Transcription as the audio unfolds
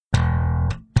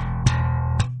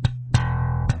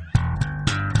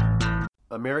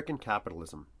American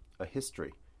Capitalism, A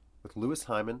History, with Louis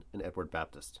Hyman and Edward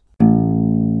Baptist.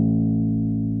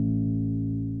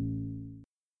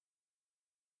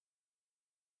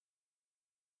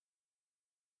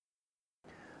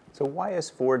 So why is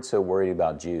Ford so worried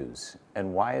about Jews?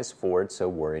 And why is Ford so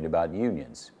worried about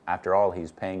unions? After all,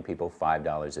 he's paying people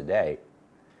 $5 a day,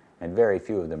 and very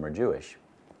few of them are Jewish.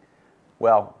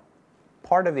 Well,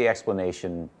 part of the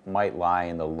explanation might lie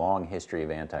in the long history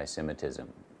of anti-Semitism,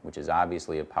 which is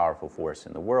obviously a powerful force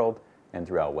in the world and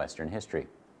throughout Western history.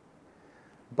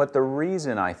 But the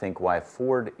reason I think why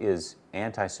Ford is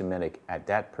anti-Semitic at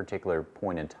that particular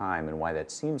point in time and why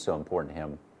that seems so important to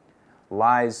him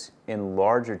lies in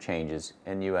larger changes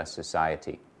in U.S.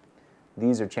 society.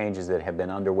 These are changes that have been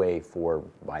underway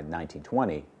by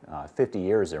 1920, 50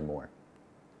 years or more.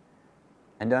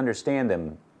 And to understand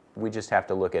them, we just have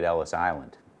to look at Ellis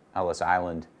Island. Ellis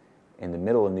Island, in the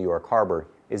middle of New York Harbor,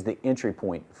 is the entry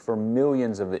point for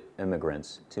millions of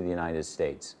immigrants to the United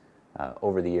States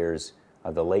over the years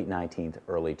of the late 19th,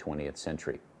 early 20th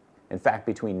century. In fact,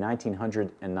 between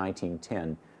 1900 and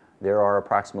 1910, there are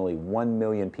approximately 1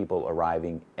 million people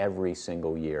arriving every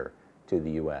single year to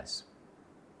the U.S.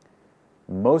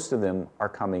 Most of them are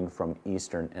coming from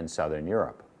Eastern and Southern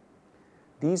Europe.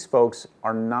 These folks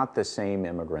are not the same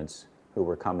immigrants who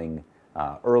were coming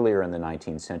earlier in the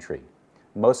 19th century.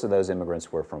 Most of those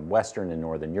immigrants were from Western and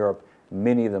Northern Europe.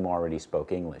 Many of them already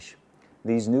spoke English.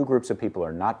 These new groups of people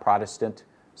are not Protestant.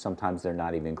 Sometimes they're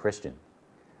not even Christian.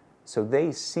 So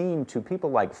they seem to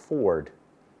people like Ford,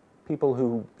 people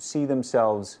who see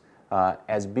themselves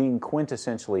as being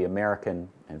quintessentially American,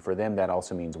 and for them that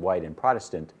also means white and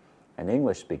Protestant and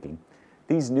English-speaking,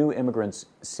 these new immigrants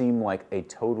seem like a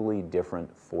totally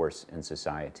different force in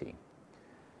society.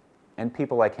 And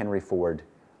people like Henry Ford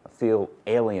feel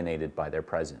alienated by their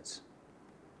presence.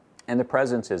 And the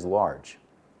presence is large.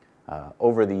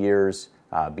 Over the years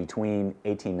between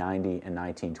 1890 and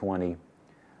 1920,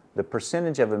 the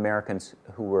percentage of Americans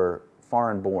who were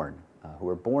foreign-born, who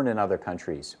were born in other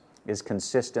countries, is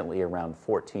consistently around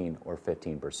 14 or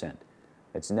 15%.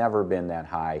 It's never been that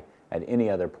high at any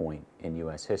other point in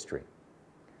U.S. history.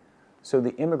 So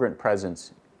the immigrant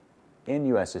presence in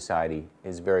U.S. society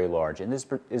is very large, and this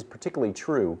is particularly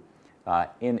true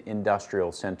in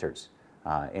industrial centers,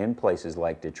 in places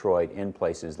like Detroit, in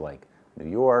places like New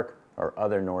York or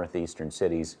other northeastern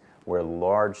cities where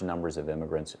large numbers of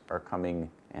immigrants are coming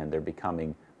and they're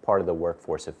becoming part of the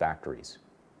workforce of factories.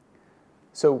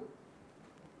 So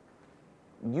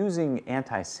using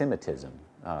anti-Semitism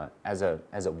as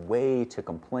a way to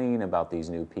complain about these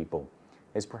new people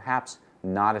is perhaps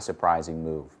not a surprising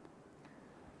move.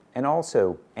 And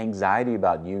also, anxiety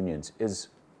about unions is,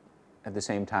 at the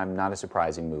same time, not a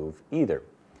surprising move either.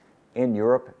 In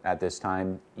Europe, at this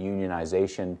time,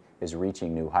 unionization is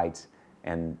reaching new heights,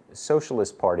 and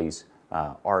socialist parties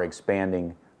are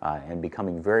expanding and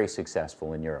becoming very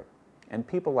successful in Europe. And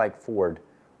people like Ford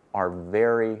are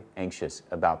very anxious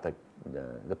about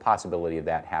the possibility of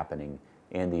that happening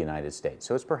in the United States.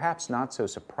 So it's perhaps not so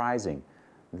surprising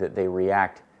that they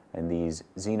react in these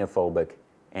xenophobic,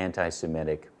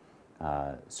 anti-Semitic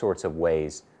sorts of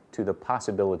ways to the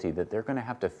possibility that they're going to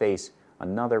have to face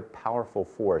another powerful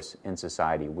force in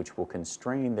society which will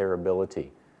constrain their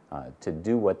ability to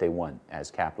do what they want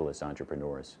as capitalist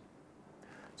entrepreneurs.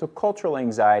 So cultural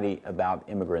anxiety about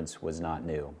immigrants was not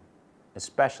new,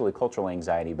 especially cultural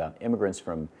anxiety about immigrants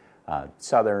from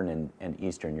Southern and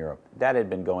Eastern Europe. That had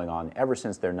been going on ever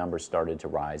since their numbers started to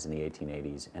rise in the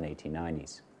 1880s and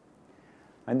 1890s.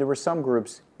 And there were some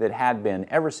groups that had been,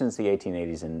 ever since the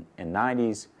 1880s and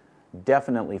 90s,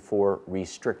 definitely for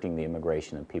restricting the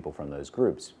immigration of people from those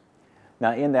groups.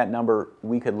 Now, in that number,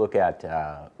 we could look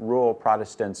at rural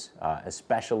Protestants,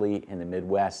 especially in the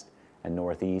Midwest and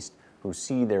Northeast, who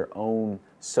see their own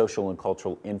social and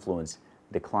cultural influence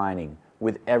declining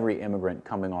with every immigrant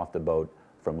coming off the boat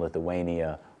from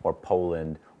Lithuania or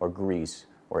Poland or Greece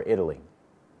or Italy.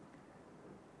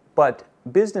 But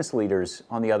business leaders,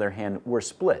 on the other hand, were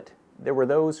split. There were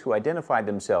those who identified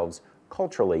themselves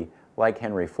culturally, like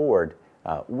Henry Ford,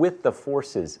 with the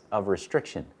forces of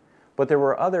restriction. But there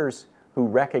were others who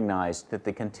recognized that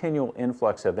the continual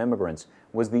influx of immigrants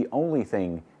was the only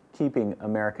thing keeping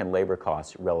American labor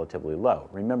costs relatively low.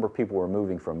 Remember, people were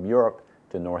moving from Europe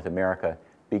to North America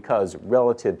because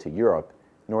relative to Europe,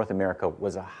 North America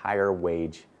was a higher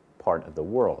wage part of the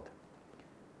world.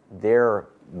 Their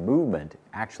movement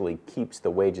actually keeps the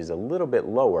wages a little bit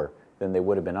lower than they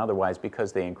would have been otherwise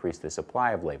because they increase the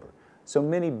supply of labor. So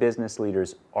many business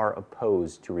leaders are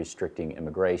opposed to restricting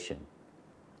immigration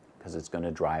because it's going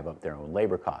to drive up their own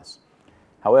labor costs.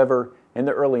 However, in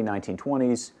the early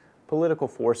 1920s, Political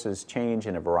forces change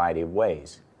in a variety of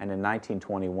ways, and in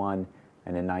 1921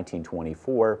 and in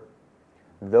 1924,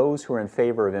 those who are in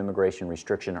favor of immigration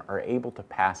restriction are able to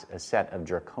pass a set of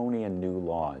draconian new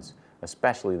laws,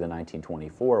 especially the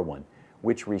 1924 one,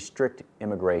 which restrict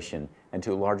immigration and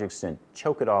to a large extent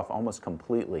choke it off almost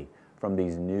completely from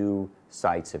these new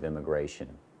sites of immigration.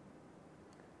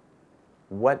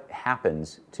 What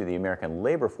happens to the American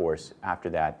labor force after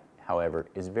that, however,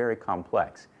 is very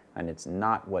complex, and it's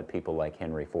not what people like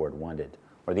Henry Ford wanted,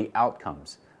 or the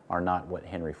outcomes are not what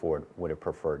Henry Ford would have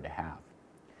preferred to have.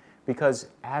 Because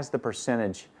as the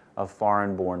percentage of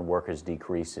foreign-born workers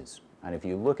decreases, and if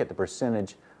you look at the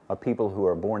percentage of people who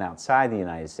are born outside the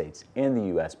United States in the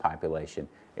U.S. population,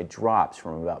 it drops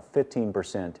from about 15% in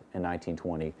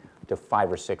 1920 to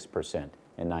 5 or 6%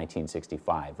 in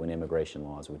 1965, when immigration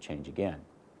laws would change again.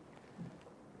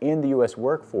 In the U.S.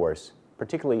 workforce,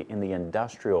 particularly in the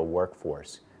industrial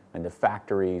workforce, and the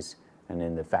factories and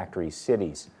in the factory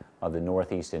cities of the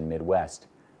Northeast and Midwest,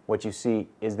 what you see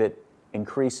is that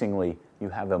increasingly you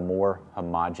have a more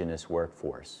homogeneous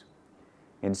workforce.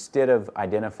 Instead of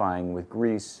identifying with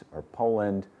Greece or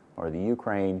Poland or the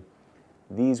Ukraine,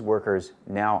 these workers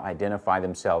now identify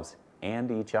themselves and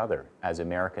each other as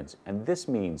Americans. And this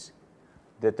means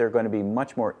that they're going to be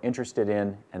much more interested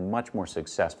in and much more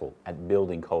successful at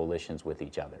building coalitions with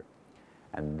each other.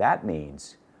 And that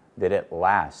means that at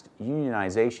last,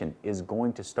 unionization is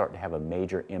going to start to have a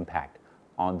major impact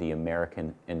on the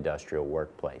American industrial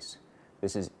workplace.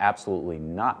 This is absolutely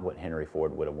not what Henry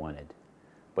Ford would have wanted,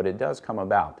 but it does come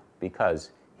about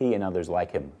because he and others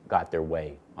like him got their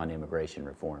way on immigration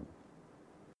reform.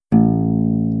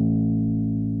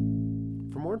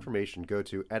 For more information, go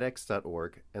to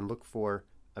edX.org and look for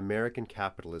American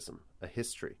Capitalism, A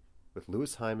History with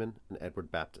Louis Hyman and Edward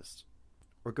Baptist,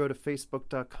 or go to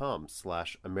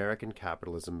facebook.com/American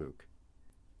Capitalism MOOC.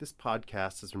 This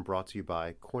podcast has been brought to you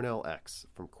by Cornell X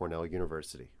from Cornell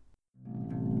University.